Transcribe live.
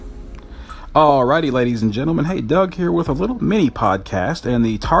Alrighty, ladies and gentlemen. Hey, Doug here with a little mini podcast, and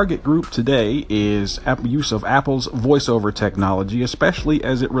the target group today is use of Apple's voiceover technology, especially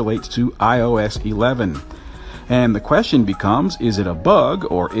as it relates to iOS 11. And the question becomes, is it a bug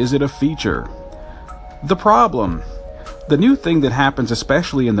or is it a feature? The problem. The new thing that happens,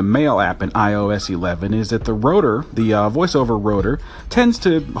 especially in the Mail app in iOS 11, is that the rotor, the voiceover rotor, tends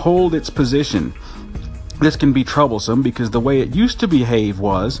to hold its position. This can be troublesome because the way it used to behave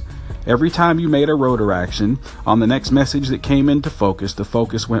was every time you made a rotor action, on the next message that came into focus,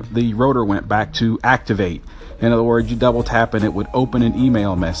 the rotor went back to activate. In other words, you double tap and it would open an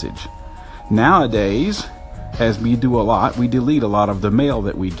email message. Nowadays, as we do a lot, we delete a lot of the mail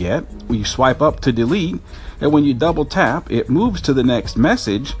that we get. We swipe up to delete, and when you double tap, it moves to the next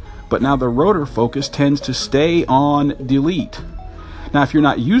message, but now the rotor focus tends to stay on delete. Now, if you're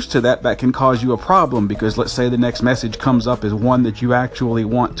not used to that, that can cause you a problem because let's say the next message comes up as one that you actually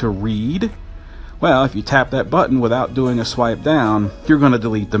want to read. Well, if you tap that button without doing a swipe down, you're going to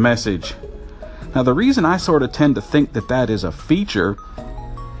delete the message. Now, the reason I sort of tend to think that that is a feature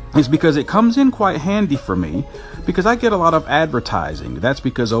is because it comes in quite handy for me because I get a lot of advertising. That's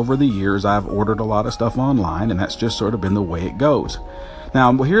because over the years I've ordered a lot of stuff online, and that's just sort of been the way it goes.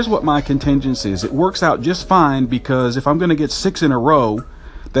 Now, here's what my contingency is. It works out just fine because if I'm going to get 6 in a row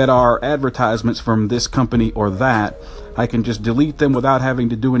that are advertisements from this company or that, I can just delete them without having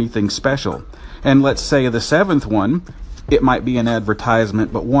to do anything special. And let's say the 7th one, it might be an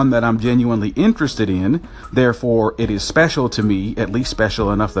advertisement, but one that I'm genuinely interested in. Therefore, it is special to me, at least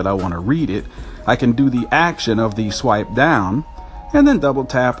special enough that I want to read it. I can do the action of the swipe down and then double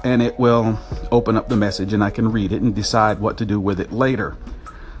tap, and it will open up the message and I can read it and decide what to do with it later.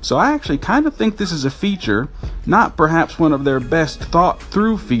 So I actually kind of think this is a feature, not perhaps one of their best thought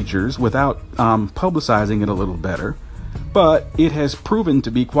through features without publicizing it a little better, but it has proven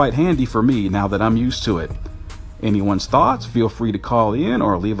to be quite handy for me now that I'm used to it. Anyone's thoughts, feel free to call in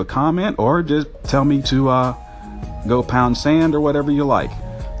or leave a comment or just tell me to go pound sand or whatever you like.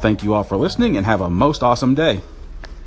 Thank you all for listening and have a most awesome day.